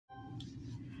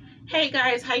Hey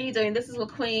guys, how you doing? This is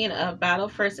Laqueen of Battle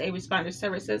First Aid Responder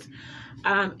Services.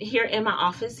 Here in my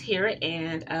office here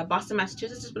in Boston,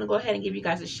 Massachusetts. Just want to go ahead and give you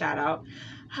guys a shout out.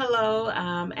 Hello,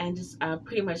 and just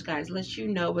pretty much, guys, let you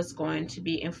know what's going to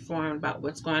be informed about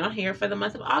what's going on here for the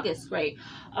month of August. Great.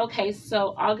 Okay,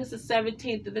 so August the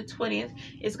 17th to the 20th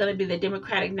is going to be the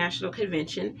Democratic National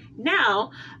Convention.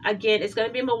 Now, again, it's going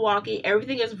to be in Milwaukee.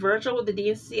 Everything is virtual with the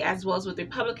DNC as well as with the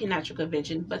Republican National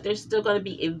Convention, but there's still going to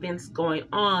be events going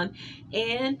on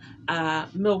in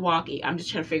Milwaukee. I'm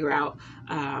just trying to figure out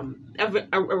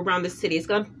around the city. It's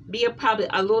going to be probably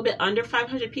a little bit under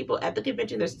 500 people at the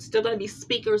convention. There's still going to be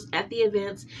speakers at the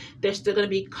events. There's still going to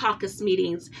be caucus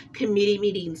meetings, committee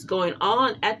meetings going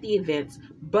on at the events,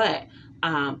 but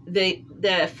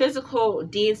the physical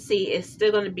DNC is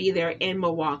still going to be there in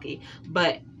Milwaukee,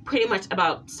 but pretty much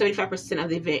about 75% of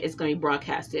the event is going to be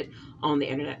broadcasted on the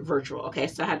internet, virtual. Okay,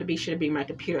 so I had to be sure to bring my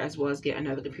computer as well as get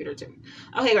another computer too.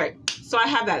 Okay, great. So I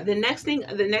have that. The next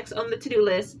on the to-do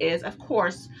list is, of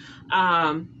course,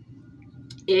 the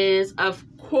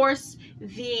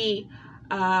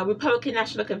Republican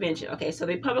National Convention. Okay, so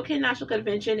the Republican National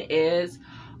Convention is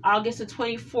August the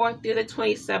 24th through the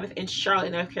 27th in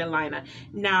Charlotte, North Carolina.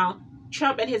 Now,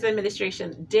 Trump and his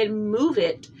administration did move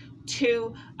it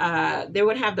to they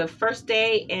would have the first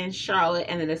day in Charlotte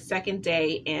and then the second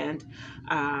day in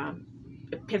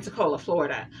Pensacola,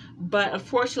 Florida. But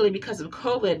unfortunately, because of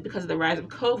COVID, because of the rise of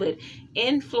COVID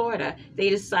in Florida, they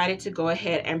decided to go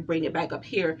ahead and bring it back up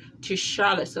here to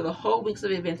Charlotte. So the whole weeks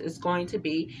of events is going to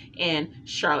be in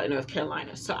Charlotte, North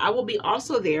Carolina. So I will be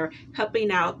also there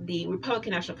helping out the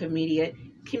Republican National Committee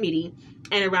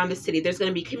and around the city. There's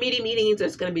going to be committee meetings.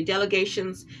 There's going to be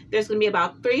delegations. There's going to be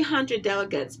about 300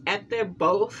 delegates at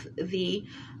both the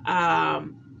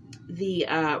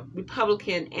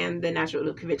Republican and the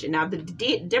National Convention. Now, the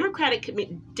Democratic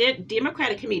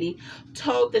Committee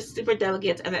told the super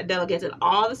delegates and the delegates and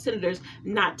all the senators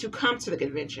not to come to the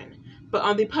convention. But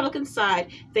on the Republican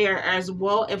side, they are as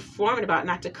well informed about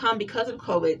not to come because of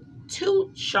COVID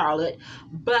to Charlotte,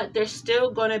 but there's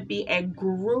still going to be a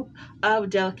group of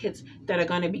delegates that are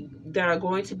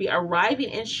going to be arriving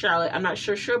in Charlotte. I'm not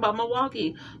sure about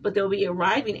Milwaukee, but they'll be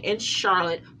arriving in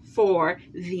Charlotte for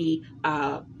the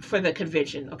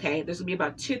convention. Okay, there's gonna be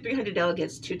about 200-300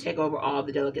 delegates to take over all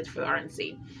the delegates for the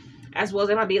RNC, as well as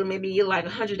there might be maybe like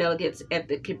 100 delegates at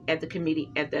the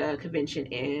convention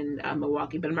in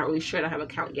Milwaukee, but I'm not really sure. I don't have a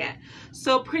count yet.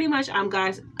 So pretty much,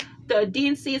 guys, the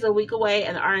DNC is a week away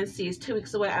and the RNC is 2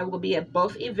 weeks away. I will be at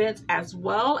both events, as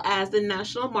well as the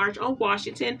National March on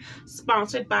Washington,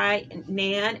 sponsored by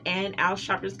Nan and Al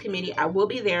Sharpton's committee. I will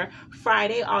be there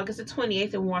Friday, August the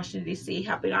 28th in Washington, D.C.,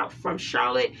 helping out from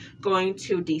Charlotte, going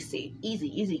to D.C.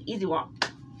 Easy walk.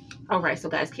 All right, so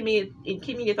guys, keep me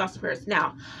your thoughts and prayers.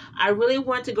 Now, I really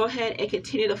want to go ahead and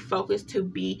continue to focus to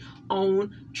be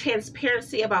on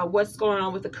transparency about what's going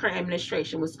on with the current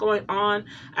administration, what's going on.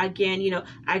 Again,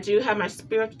 I do have my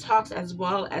spiritual talks as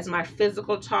well as my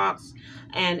physical talks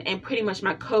and pretty much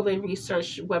my COVID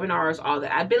research webinars, all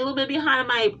that. I've been a little bit behind on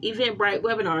my Eventbrite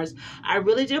webinars. I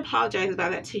really do apologize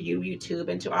about that to you, YouTube,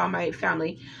 and to all my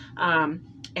family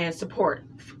and support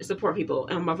people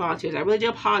and my volunteers. I really do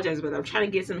apologize, but I'm trying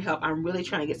to get some help. I'm really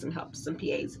trying to get some help, some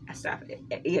PAs, staff,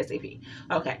 ASAP.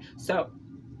 Okay, so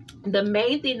the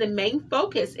main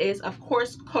focus is, of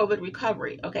course, COVID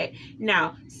recovery. Okay,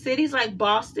 now cities like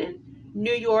Boston,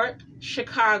 New York,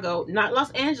 Chicago, not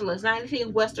Los Angeles, not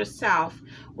anything west or south.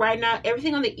 Right now,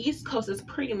 everything on the East Coast is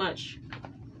pretty much,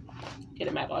 get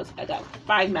a map. I got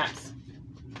 5 maps.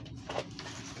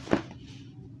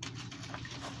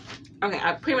 Okay,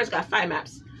 I pretty much got 5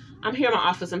 maps. I'm here in my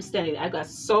office. I'm standing. I've got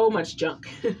so much junk.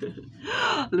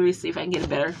 Let me see if I can get a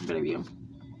better view.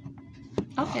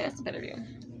 Okay, that's a better view.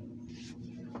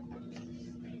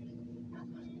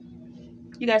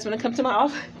 You guys want to come to my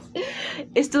office?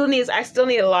 I still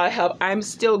need a lot of help. I'm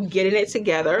still getting it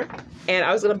together, and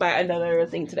I was gonna buy another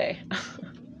thing today.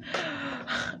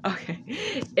 Okay,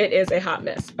 it is a hot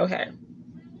mess. Okay,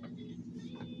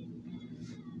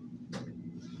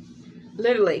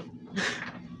 literally.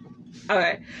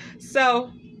 Okay,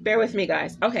 so bear with me,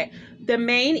 guys. Okay, the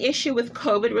main issue with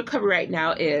COVID recovery right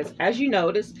now is, as you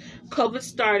notice, COVID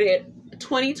started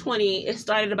 2020. It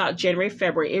started about January,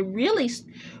 February. It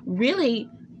really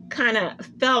kind of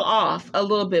fell off a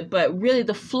little bit, but really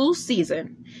the flu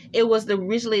season It was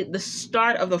originally the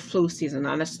start of the flu season.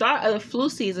 On the start of the flu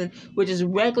season, which is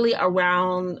regularly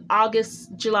around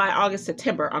July, August,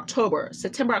 September, October,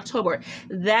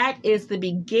 that is the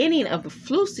beginning of the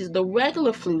flu season, the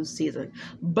regular flu season.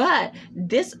 But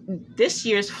this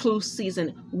year's flu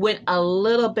season went a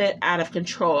little bit out of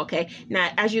control, okay?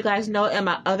 Now, as you guys know, in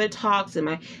my other talks, in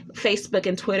my Facebook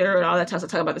and Twitter and all that talks, I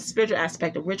talk about the spiritual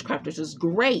aspect of witchcraft, which is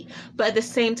great. But at the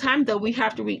same time, though, we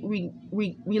have to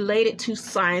relate it to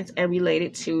science and relate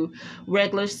it to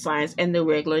regular science and the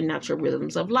regular natural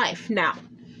rhythms of life. Now,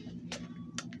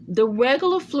 the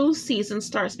regular flu season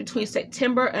starts between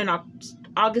September and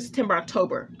August, September,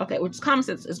 October. Okay, which is common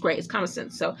sense. It's great. It's common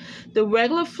sense. So the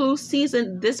regular flu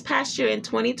season this past year in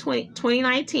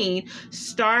 2019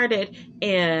 started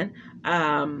in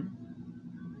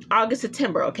August,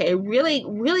 September. Okay, it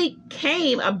really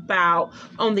came about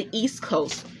on the East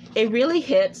Coast. It really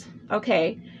hit,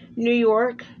 okay, New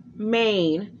York,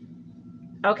 Maine.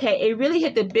 Okay, it really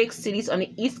hit the big cities on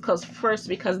the East Coast first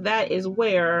because that is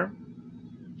where,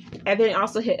 and then it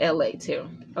also hit LA too.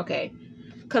 Okay,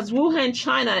 because Wuhan,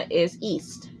 China is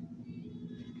east.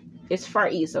 It's far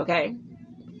east. Okay,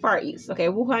 far east. Okay,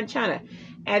 Wuhan, China.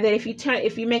 And then if you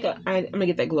make I'm gonna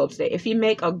get that globe today. If you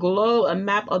make a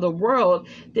map of the world,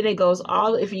 then it goes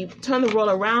if you turn the world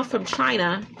around from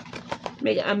China,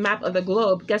 make a map of the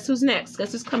globe, guess who's next?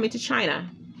 Guess who's coming to China?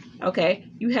 Okay,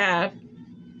 you have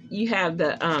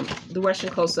the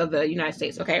western coast of the United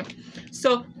States. Okay,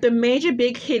 so the major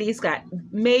big cities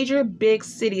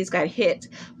got hit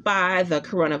by the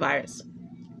coronavirus.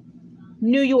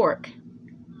 New York,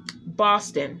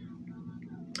 Boston,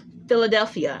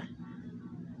 Philadelphia,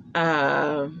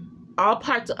 all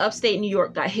parts of upstate New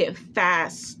York got hit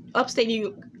fast. Upstate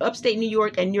New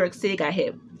York and New York City got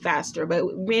hit faster, but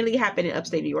it mainly happened in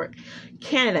upstate New York.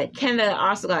 Canada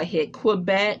also got hit.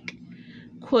 Quebec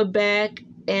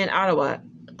and Ottawa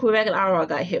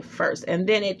got hit first, and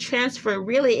then it transferred.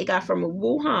 Really, it got from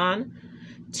Wuhan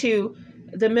to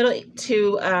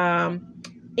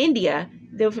India.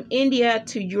 Then from India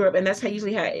to Europe, and that's how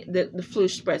usually the flu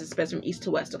spreads. It spreads from east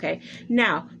to west. Okay.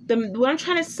 Now, what I'm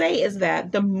trying to say is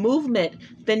that the movement,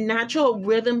 the natural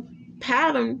rhythm,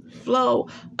 pattern, flow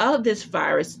of this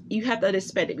virus, you have to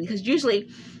understand it, because usually,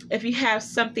 if you have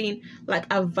something like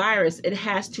a virus, it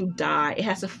has to die. It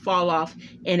has to fall off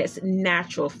in its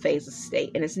natural phase of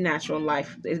state, in its natural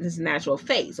life, in its natural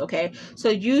phase. Okay. So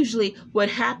usually, what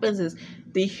happens is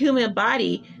the human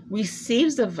body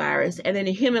receives the virus, and then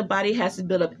the human body has to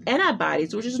build up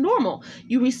antibodies, which is normal.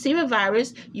 You receive a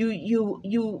virus,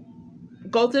 you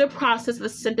go through the process, the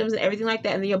symptoms and everything like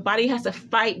that, and then your body has to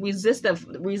fight against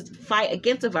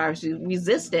the virus,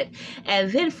 resist it, and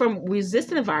then from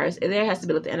resisting the virus, there has to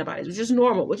build up the antibodies, which is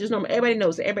normal. Everybody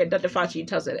knows it. Everybody, Dr. Fauci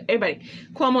tells it. Everybody,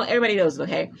 Cuomo, everybody knows it.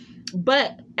 Okay,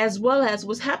 but as well as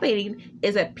what's happening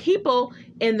is that people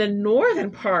in the northern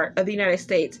part of the United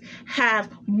States have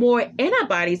more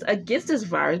antibodies against this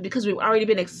virus because we've already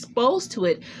been exposed to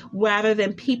it, rather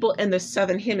than people in the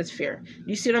southern hemisphere.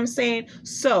 You see what I'm saying?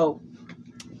 So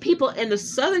people in the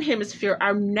southern hemisphere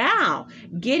are now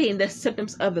getting the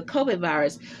symptoms of the COVID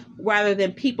virus, rather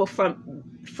than people from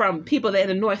people that in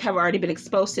the north have already been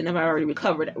exposed to it and have already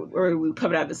recovered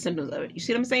out of the symptoms of it. You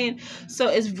see what I'm saying? So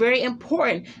it's very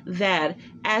important that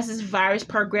as this virus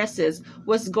progresses,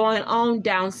 what's going on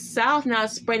down south now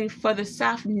is spreading further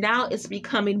south. Now it's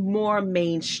becoming more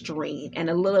mainstream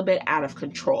and a little bit out of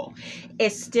control.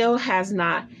 It still has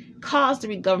not caused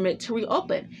the government to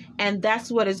reopen, and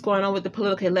that's what is going on with the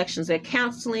political elections. They're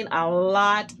canceling a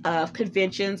lot of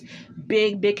conventions,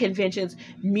 big conventions,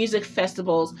 music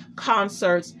festivals,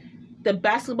 concerts. The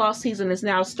basketball season is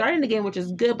now starting again, which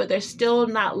is good, but they're still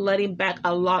not letting back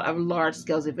a lot of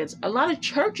large-scale events. A lot of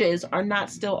churches are not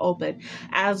still open,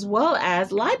 as well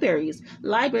as libraries.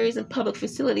 Libraries and public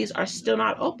facilities are still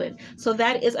not open. So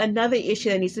that is another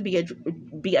issue that needs to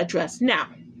be addressed. Now,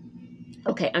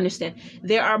 okay, understand.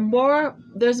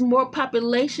 There's more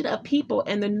population of people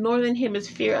in the northern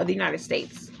hemisphere of the United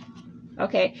States.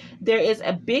 Okay, there is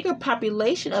a bigger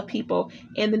population of people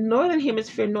in the northern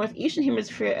hemisphere, northeastern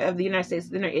hemisphere of the United States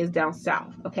than there is down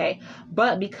south. Okay,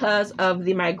 but because of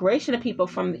the migration of people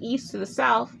from the east to the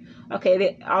south,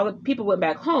 okay, all the people went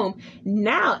back home.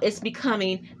 Now it's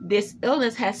becoming, this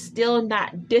illness has still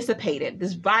not dissipated,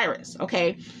 this virus.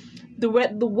 Okay, the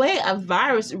way a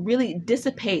virus really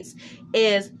dissipates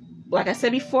is, like I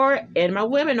said before in my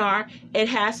webinar, it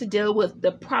has to deal with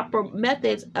the proper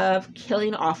methods of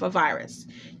killing off a virus.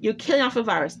 You're killing off a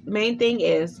virus. The main thing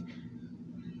is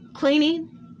cleaning,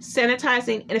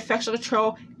 sanitizing, and infection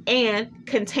control and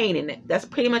containing it. That's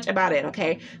pretty much about it,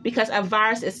 okay? Because a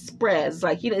virus, it spreads.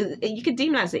 Like, you know, you can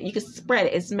demonize it. You can spread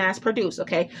it. It's mass produced,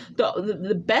 okay?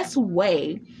 The best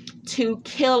way to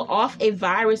kill off a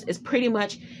virus is pretty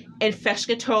much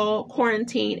infection control,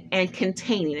 quarantine, and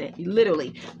containing it.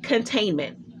 Literally,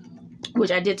 containment,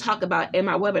 which I did talk about in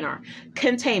my webinar.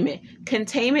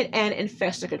 Containment and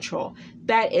infection control.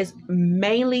 That is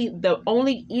mainly the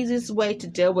only easiest way to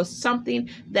deal with something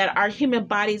that our human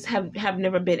bodies have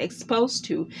never been exposed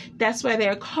to. That's why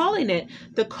they're calling it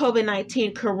the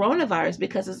COVID-19 coronavirus,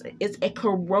 because it's a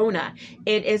corona.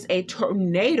 It is a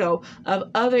tornado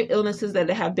of other illnesses that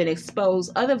have been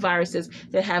exposed, other viruses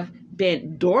that have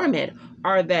been dormant,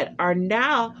 or that are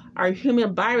now our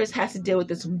human virus has to deal with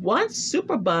this one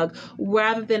superbug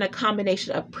rather than a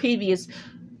combination of previous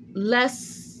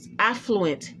less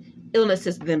affluent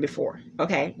illnesses than before.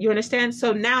 Okay, you understand?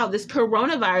 So now this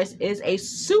coronavirus is a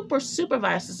super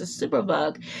virus. It's a super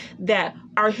bug that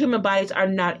our human bodies are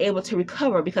not able to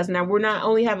recover, because now we're not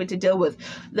only having to deal with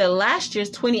the last year's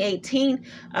 2018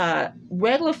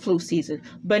 regular flu season,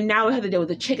 but now we have to deal with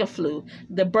the chicken flu,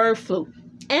 the bird flu,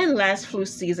 and last flu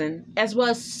season, as well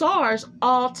as SARS,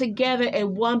 all together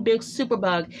in one big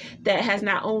superbug that has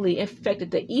not only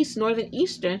infected the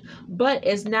northeastern, but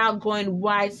is now going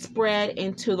widespread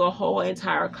into the whole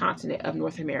entire continent of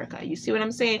North America. You see what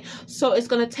I'm saying? So it's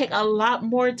going to take a lot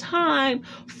more time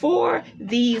for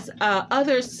these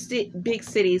other big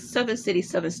cities, southern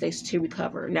states to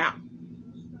recover. Now,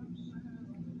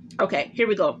 okay, here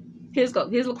we go. Here's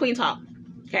Laqueen talk.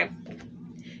 Okay.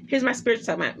 Here's my spiritual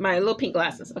talk, my little pink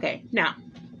glasses. Okay, now,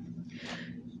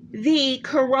 the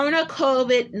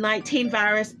COVID-19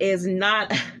 virus is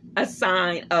not a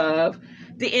sign of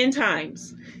the end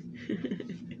times.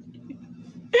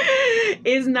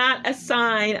 It's not a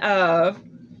sign of...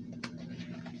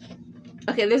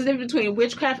 Okay, there's a difference between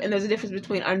witchcraft and there's a difference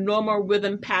between a normal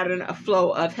rhythm pattern, a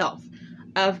flow of health,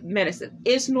 of medicine.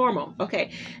 It's normal,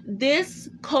 okay? This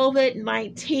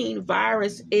COVID-19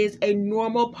 virus is a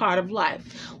normal part of life.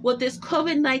 What this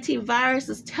COVID-19 virus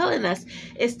is telling us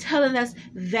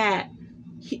that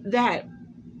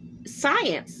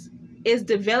science is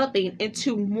developing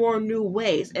into more new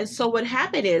ways. And so what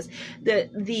happened is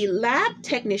that the lab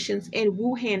technicians in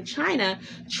Wuhan, China,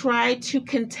 tried to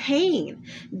contain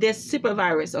this super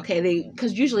virus, okay?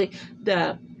 Because usually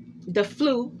the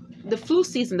flu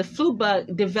season, the flu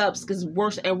bug gets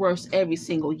worse and worse every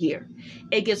single year.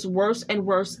 It gets worse and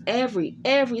worse every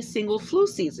single flu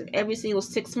season, every single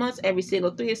 6 months, every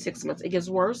single 3 to 6 months. It gets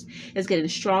worse. It's getting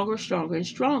stronger and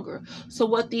stronger. So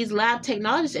what these lab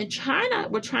technologists in China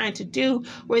were trying to do,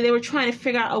 where they were trying to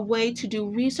figure out a way to do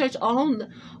research on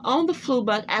the flu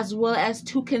bug as well as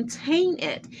to contain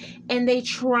it. And they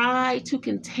tried to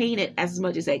contain it as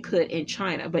much as they could in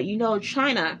China. But you know,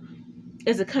 China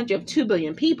is a country of 2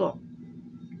 billion people.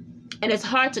 And it's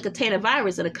hard to contain a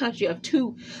virus in a country of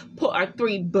 2 or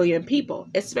 3 billion people,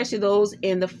 especially those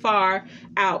in the far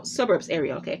out suburbs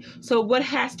area, okay? So what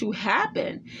has to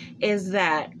happen is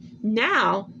that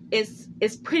now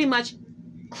it's pretty much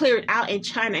cleared out in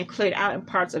China and cleared out in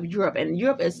parts of Europe. And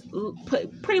Europe is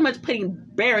pretty much putting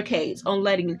barricades on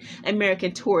letting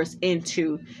American tourists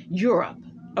into Europe,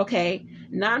 okay?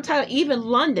 Now I'm talking even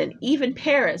London, even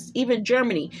Paris, even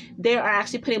Germany, they are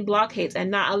actually putting blockades and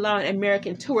not allowing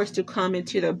American tourists to come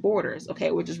into their borders,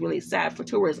 okay, which is really sad for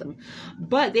tourism.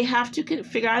 But they have to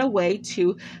figure out a way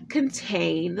to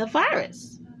contain the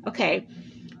virus, okay?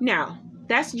 Now,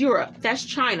 that's Europe, that's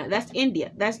China, that's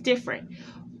India, that's different.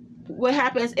 What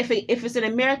happens if it's in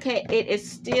America, it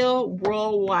is still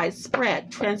worldwide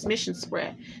transmission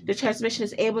spread. The transmission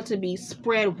is able to be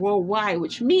spread worldwide,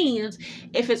 which means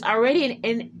if it's already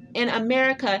in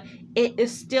America, it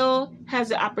still has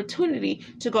the opportunity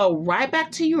to go right back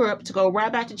to Europe, to go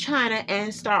right back to China,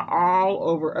 and start all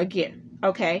over again.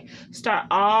 Okay? Start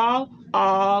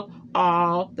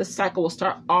the cycle will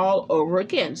start all over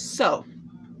again. So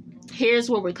here's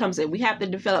where it comes in. We have to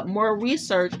develop more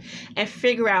research and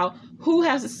figure out who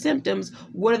has the symptoms.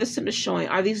 What are the symptoms showing?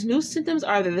 Are these new symptoms?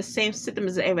 Are they the same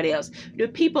symptoms as everybody else? Do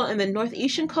people in the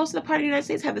northeastern coast of the part of the United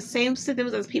States have the same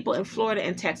symptoms as people in Florida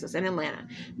and Texas and Atlanta?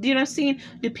 Do you know what I'm saying?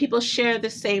 Do people share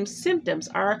the same symptoms?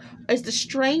 Is the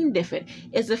strain different?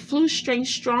 Is the flu strain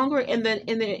stronger in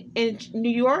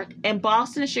New York and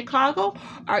Boston and Chicago,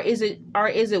 or is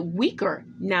it weaker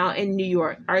now in New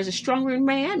York, or is it stronger in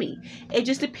Miami? It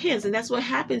just depends, and that's what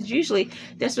happens usually.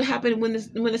 That's what happened when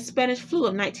the Spanish flu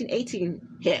of 1918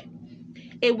 hit.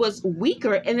 It was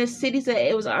weaker in the cities that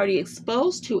it was already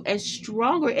exposed to and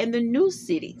stronger in the new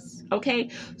cities. Okay,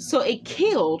 so it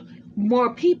killed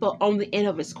more people on the end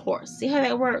of its course. See how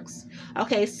that works?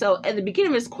 Okay, so at the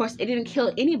beginning of its course, it didn't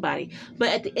kill anybody. But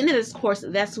at the end of this course,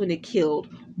 that's when it killed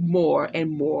more and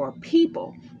more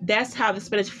people. That's how the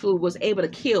Spanish flu was able to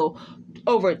kill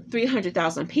over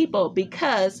 300,000 people,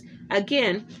 because,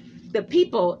 again, the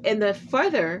people in the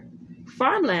further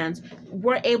farmlands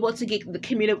were able to get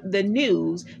the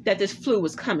news that this flu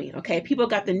was coming. Okay, people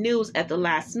got the news at the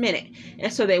last minute,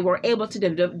 and so they were able to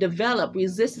develop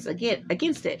resistance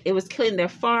against it. It was killing their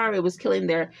farm, it was killing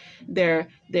their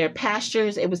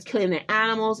pastures, it was killing their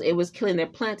animals, it was killing their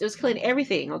plants, it was killing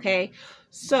everything. Okay,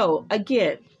 so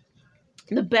again,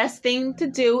 the best thing to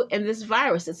do in this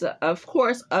virus is, of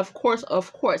course,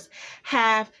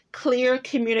 have clear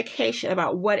communication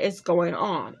about what is going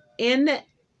on in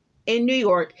New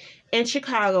York, in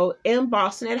Chicago, in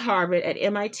Boston, at Harvard, at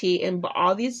MIT, and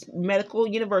all these medical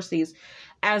universities,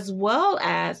 as well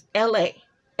as LA.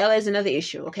 LA is another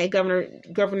issue, okay? Governor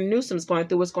Newsom's going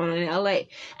through what's going on in LA,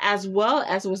 as well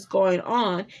as what's going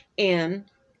on in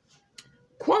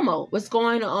Cuomo, what's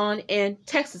going on in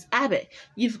Texas, Abbott.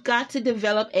 You've got to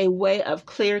develop a way of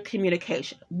clear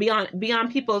communication beyond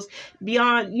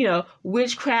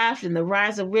witchcraft and the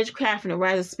rise of witchcraft and the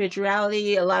rise of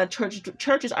spirituality. A lot of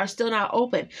churches are still not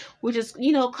open, which is,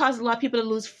 causing a lot of people to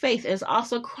lose faith. It's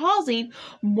also causing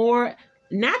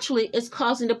it's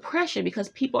causing depression, because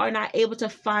people are not able to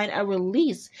find a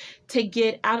release to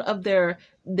get out of their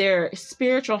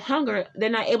spiritual hunger. They're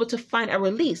not able to find a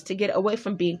release to get away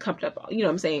from being cumped up. You know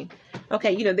what I'm saying?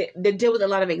 Okay, they deal with a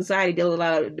lot of anxiety, deal with a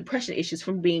lot of depression issues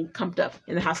from being cumped up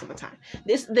in the house all the time.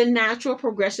 This the natural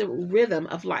progressive rhythm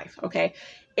of life. Okay,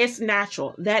 it's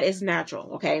natural. That is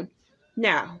natural. Okay,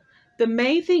 now the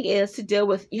main thing is you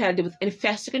have to deal with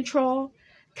infection control,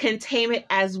 containment,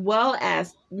 as well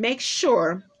as make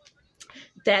sure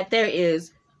that there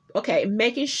is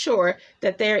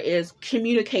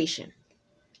communication.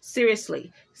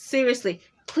 Seriously,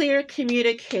 clear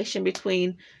communication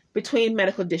between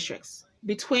medical districts,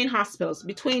 between hospitals,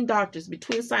 between doctors,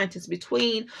 between scientists,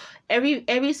 between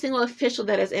every single official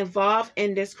that is involved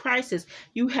in this crisis.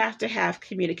 You have to have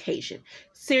communication.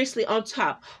 Seriously, on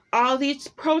top, all these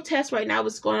protests right now,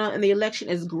 what's going on in the election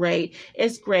is great.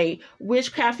 It's great.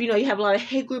 Witchcraft, you have a lot of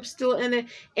hate groups still in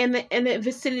the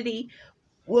vicinity.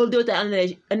 We'll deal with that on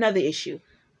another issue.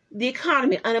 The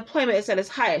economy, unemployment is at its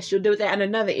highest. You'll deal with that on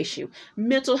another issue.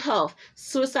 Mental health,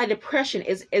 suicide, depression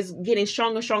is getting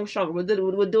stronger. We'll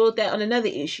deal with that on another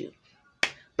issue.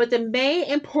 But the main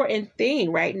important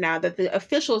thing right now that the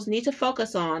officials need to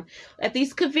focus on at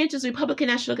these conventions, Republican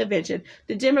National Convention,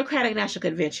 the Democratic National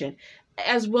Convention,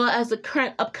 as well as the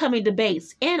current upcoming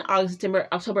debates in August, September,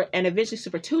 October, and eventually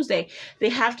Super Tuesday, they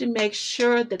have to make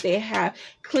sure that they have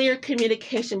clear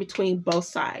communication between both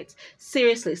sides.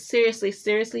 Seriously.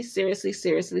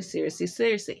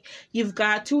 You've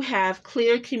got to have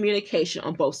clear communication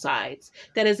on both sides.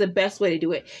 That is the best way to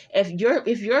do it.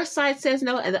 If your side says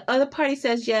no and the other party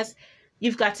says yes,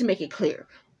 you've got to make it clear.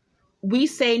 We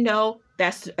say no,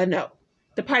 that's a no.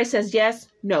 The party says yes,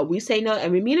 no. We say no,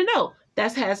 and we mean a no.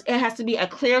 It has to be a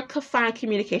clear, confined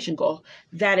communication goal.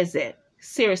 That is it.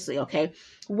 Seriously, okay?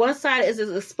 One side is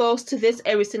exposed to this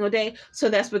every single day, so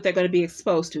that's what they're going to be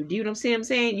exposed to. Do you know what I'm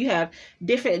saying? You have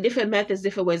different methods,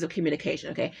 different ways of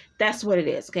communication, okay? That's what it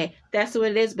is, okay? That's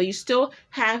what it is, but you still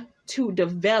have to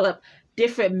develop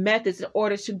different methods in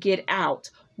order to get out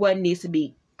what needs to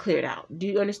be cleared out. Do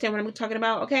you understand what I'm talking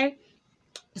about, okay?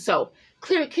 So,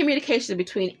 clear communication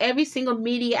between every single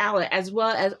media outlet as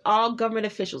well as all government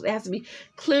officials. It has to be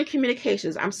clear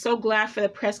communications. I'm so glad for the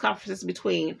press conferences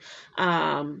between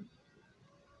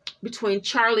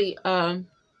Charlie Bill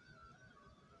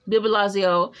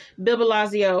Blasio,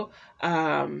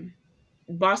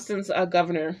 Boston's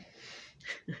governor,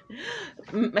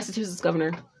 Massachusetts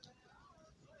governor.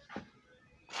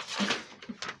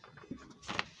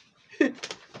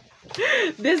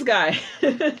 This guy.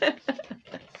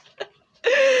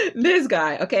 This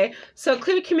guy, okay? So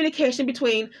clear communication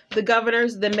between the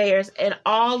governors, the mayors, and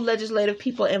all legislative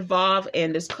people involved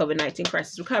in this COVID-19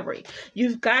 crisis recovery.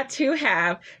 You've got to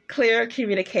have clear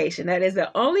communication. That is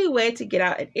the only way to get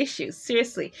out an issue.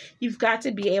 Seriously, you've got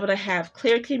to be able to have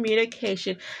clear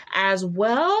communication as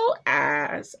well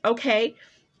as, okay,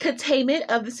 containment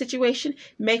of the situation,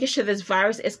 making sure this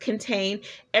virus is contained,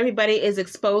 everybody is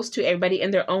exposed to everybody in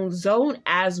their own zone,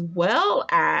 as well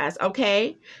as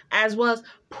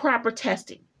proper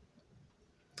testing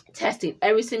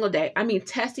every single day. I mean,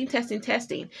 testing,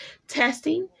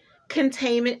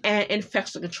 containment, and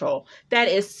infection control. That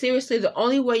is seriously the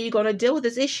only way you're going to deal with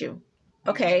this issue.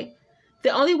 Okay, The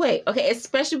only way, okay,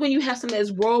 especially when you have something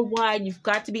that's worldwide, you've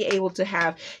got to be able to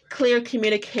have clear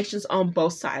communications on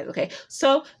both sides, okay?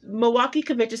 So Milwaukee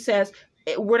Convention says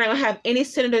we're not going to have any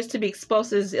senators to be exposed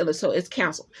to this illness, so it's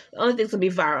canceled. The only thing's going to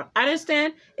be viral. I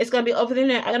understand it's going to be over the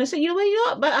internet. I'm going to say, you know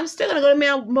what, but I'm still going to go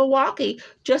to Milwaukee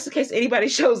just in case anybody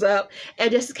shows up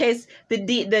and just in case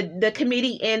the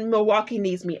committee in Milwaukee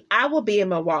needs me. I will be in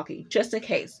Milwaukee just in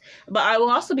case. But I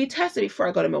will also be tested before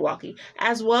I go to Milwaukee,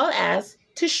 as well as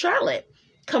to Charlotte.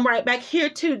 Come right back here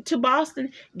to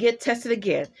Boston, get tested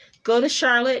again. Go to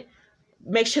Charlotte.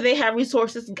 Make sure they have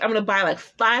resources. I'm going to buy like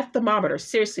 5 thermometers.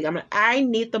 Seriously, I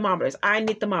need thermometers. I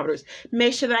need thermometers.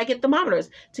 Make sure that I get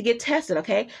thermometers to get tested,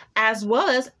 okay? As well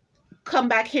as come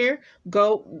back here,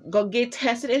 go get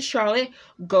tested in Charlotte,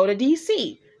 go to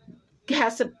DC.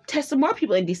 Has to test some more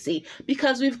people in DC,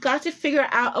 because we've got to figure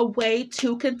out a way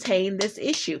to contain this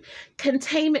issue.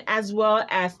 Containment as well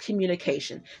as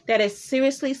communication. That is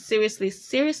seriously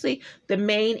the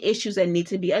main issues that need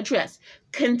to be addressed.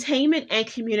 Containment and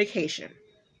communication.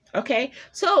 Okay,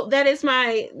 so that is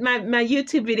my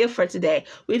YouTube video for today.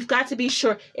 We've got to be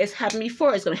sure it's happened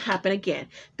before, it's going to happen again.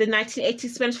 The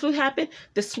 1918 Spanish flu happened,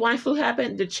 the swine flu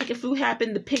happened, the chicken flu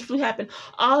happened, the pig flu happened.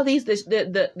 All these,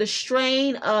 the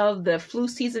strain of the flu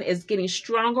season is getting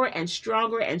stronger and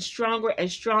stronger and stronger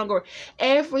and stronger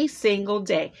every single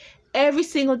day. Every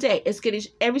single day, it's getting,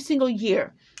 every single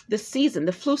year. The season,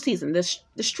 the flu season,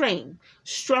 the strain,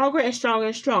 stronger and stronger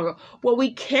and stronger. What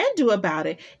we can do about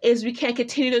it is we can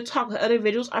continue to talk with other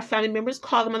individuals, our family members,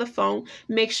 call them on the phone,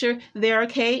 make sure they're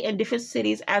okay in different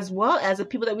cities, as well as the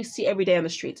people that we see every day on the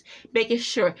streets, making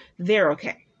sure they're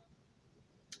okay.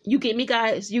 You get me,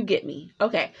 guys? You get me.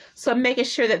 Okay, so making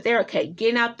sure that they're okay,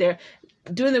 getting out there,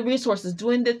 doing the resources,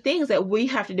 doing the things that we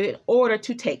have to do in order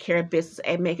to take care of business,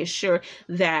 and making sure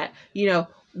that, you know,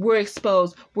 we're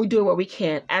exposed, we're doing what we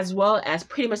can, as well as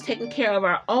pretty much taking care of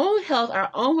our own health, our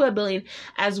own well-being,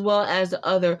 as well as the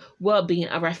other well-being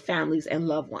of our families and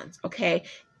loved ones, okay?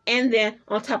 And then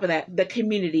on top of that, the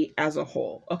community as a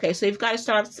whole, okay? So you've got to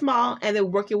start off small and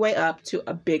then work your way up to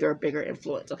a bigger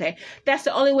influence, okay? That's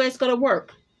the only way it's going to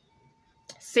work.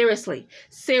 Seriously,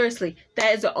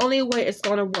 that is the only way it's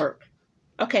going to work.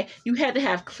 Okay, you had to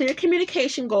have clear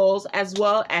communication goals as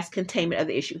well as containment of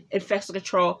the issue. Infection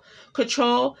control,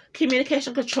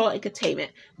 communication control, and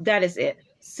containment. That is it.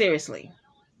 Seriously.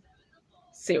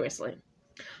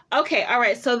 Okay, all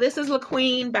right. So this is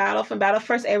Laqueen Battle from Battle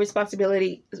First Aid Responder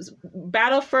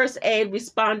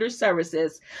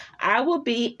Services. I will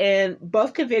be in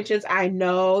both conventions. I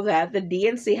know that the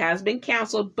DNC has been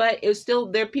canceled, but it's still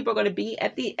there. People are going to be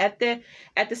at the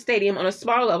stadium on a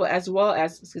smaller level, as well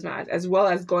as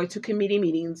going to committee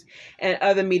meetings and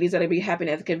other meetings that will be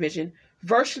happening at the convention,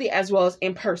 virtually as well as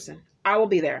in person. I will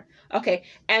be there. Okay,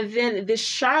 and then this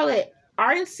Charlotte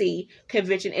RNC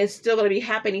convention is still going to be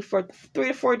happening for 3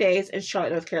 to 4 days in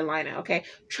Charlotte, North Carolina. Okay,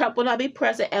 Trump will not be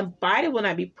present and Biden will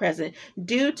not be present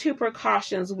due to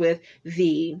precautions with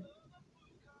the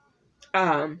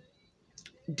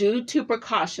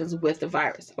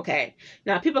virus. Okay,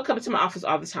 now people come to my office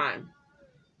all the time.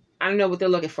 I don't know what they're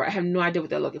looking for. I have no idea what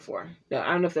they're looking for.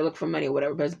 I don't know if they're looking for money or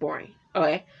whatever, but it's boring.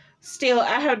 Okay. Still,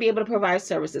 I have to be able to provide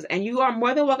services, and you are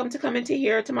more than welcome to come into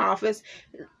here to my office,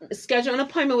 schedule an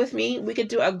appointment with me. We could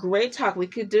do a great talk. We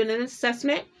could do an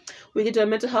assessment. We could do a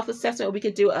mental health assessment. We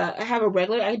could do I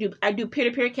do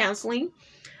peer-to-peer counseling.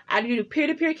 I do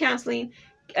peer-to-peer counseling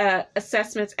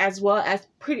assessments, as well as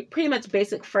pretty much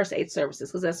basic first aid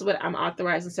services, because that's what I'm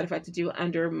authorized and certified to do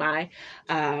under my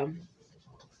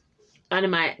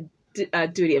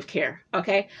duty of care.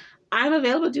 Okay, I'm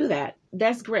available to do that.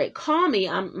 That's great. Call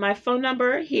me. My phone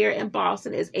number here in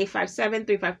Boston is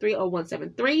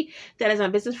 857-353-0173. That is my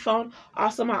business phone.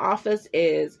 Also, my office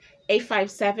is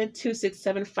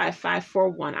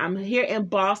 857-267-5541. I'm here in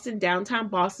Boston, downtown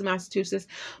Boston, Massachusetts.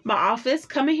 My office,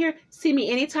 come in here, see me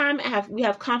anytime. We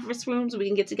have conference rooms. We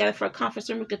can get together for a conference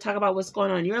room. We can talk about what's going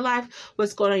on in your life,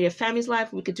 what's going on in your family's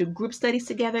life. We could do group studies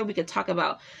together. We could talk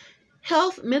about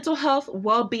health, mental health,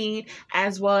 well-being,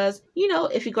 as well as, you know,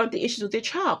 if you're going through issues with your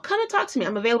child, come and talk to me.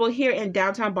 I'm available here in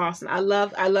downtown Boston. I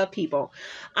love people.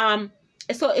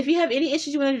 So if you have any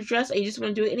issues you want to address, or you just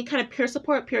want to do any kind of peer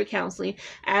support, peer counseling,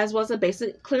 as well as a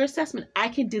basic clear assessment, I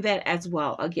can do that as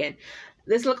well. Again,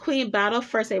 This is Laqueen Battle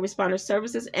First Aid Responder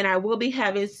Services, and I will be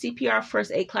having CPR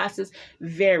First Aid classes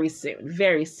very soon,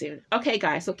 very soon. Okay,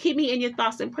 guys, so keep me in your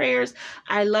thoughts and prayers.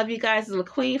 I love you guys. This is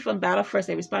Laqueen from Battle First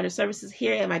Aid Responder Services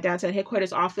here at my downtown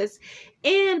headquarters office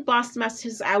in Boston,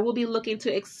 Massachusetts. I will be looking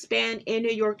to expand in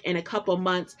New York in a couple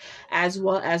months, as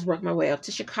well as work my way up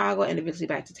to Chicago and eventually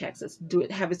back to Texas,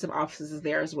 having some offices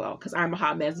there as well, because I'm a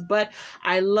hot mess. But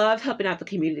I love helping out the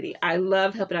community. I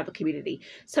love helping out the community.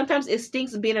 Sometimes it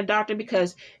stinks being a doctor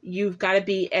because you've got to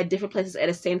be at different places at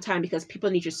the same time because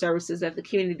people need your services that the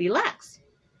community lacks.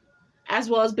 As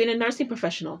well as being a nursing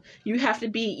professional, you have to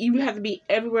be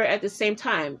everywhere at the same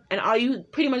time, and all you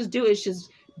pretty much do is just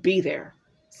be there.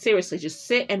 Seriously, just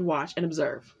sit and watch and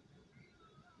observe.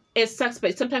 It sucks,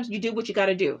 but sometimes you do what you got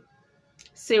to do.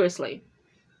 Seriously,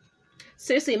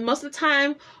 most of the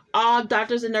time, all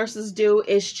doctors and nurses do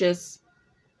is just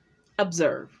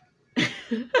observe.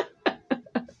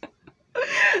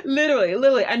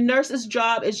 Literally, a nurse's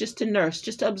job is just to nurse,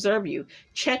 just to observe you,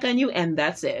 check on you, and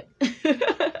that's it.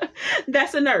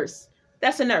 That's a nurse.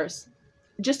 That's a nurse.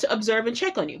 Just to observe and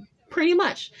check on you. Pretty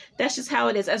much. That's just how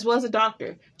it is, as well as a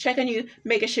doctor. Check on you,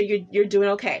 making sure you're doing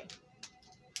okay.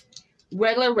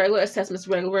 Regular assessments,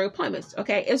 regular appointments.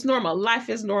 Okay, it's normal. Life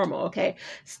is normal. Okay,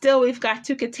 still we've got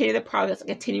to continue the progress and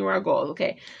continue our goals.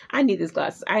 Okay, I need these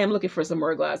glasses. I am looking for some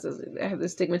more glasses. I have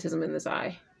this stigmatism in this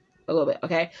eye a little bit.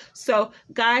 Okay, so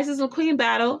guys, this is Laqueen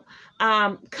Battle.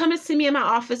 Come and see me in my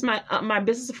office. My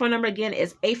business phone number again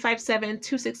is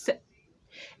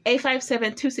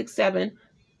 857-267.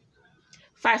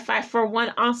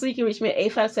 5541. Also, you can reach me at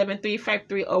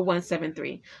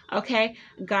 857-353-0173. Okay,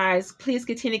 guys, please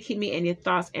continue to keep me in your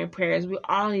thoughts and prayers. We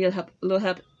all need a little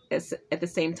help at the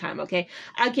same time. Okay,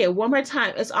 again, one more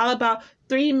time, it's all about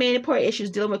three main important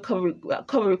issues dealing with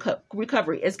COVID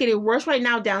recovery. It's getting worse right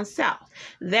now down south.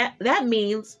 That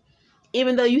means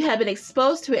even though you have been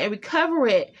exposed to it and recover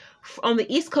it on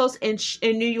the East Coast in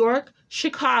New York,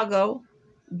 Chicago,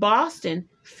 Boston,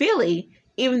 Philly,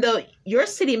 even though your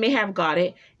city may have got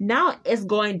it, now it's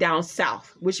going down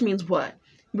south, which means what?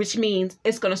 Which means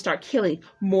it's going to start killing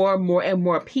more and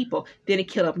more people than it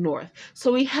killed up north.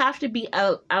 So we have to be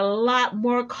a lot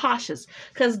more cautious,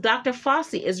 because Dr.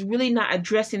 Fauci is really not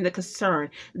addressing the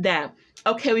concern that,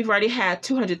 okay, we've already had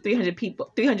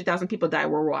 300,000 people die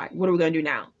worldwide. What are we going to do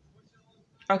now?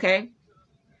 Okay.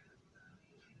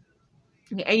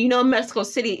 And you know, Mexico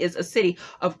City is a city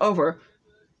of over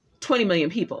 20 million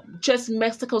people, just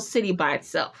Mexico City by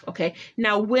itself. Okay,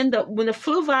 now when the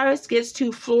flu virus gets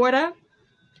to Florida,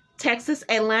 Texas,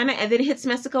 Atlanta, and then it hits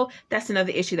Mexico, that's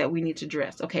another issue that we need to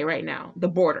address. Okay, right now, the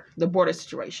border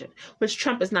situation, which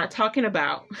Trump is not talking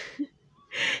about.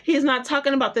 He's not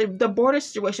talking about the border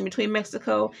situation between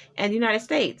Mexico and the United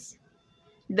States.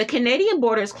 The Canadian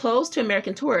border is closed to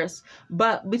American tourists,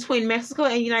 but between Mexico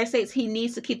and the United States, he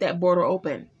needs to keep that border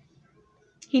open.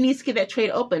 He needs to keep that trade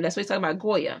open. That's what he's talking about,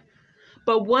 Goya.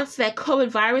 But once that COVID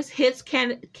virus hits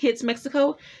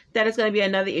Mexico, that is going to be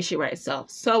another issue by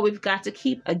itself. So we've got to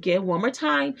keep, again, one more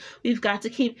time, we've got to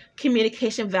keep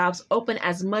communication valves open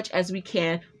as much as we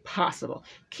can possible.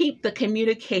 Keep the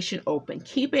communication open.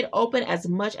 Keep it open as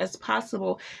much as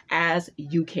possible as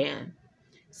you can.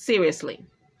 Seriously.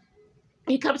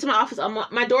 You come to my office,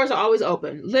 my doors are always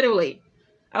open, literally.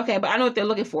 Okay, but I know what they're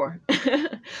looking for.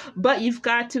 But you've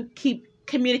got to keep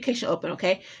communication open,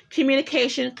 okay?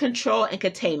 Communication, control, and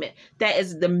containment. That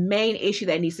is the main issue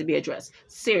that needs to be addressed.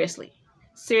 Seriously.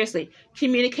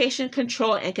 Communication,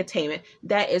 control, and containment.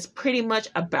 That is pretty much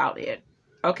about it.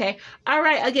 Okay? All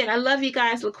right. Again, I love you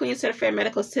guys. Laqueen, Certified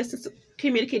Medical Assistant,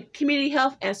 Community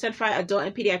Health, and Certified Adult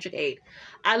and Pediatric Aid.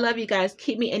 I love you guys.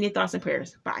 Keep me in your thoughts and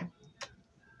prayers. Bye.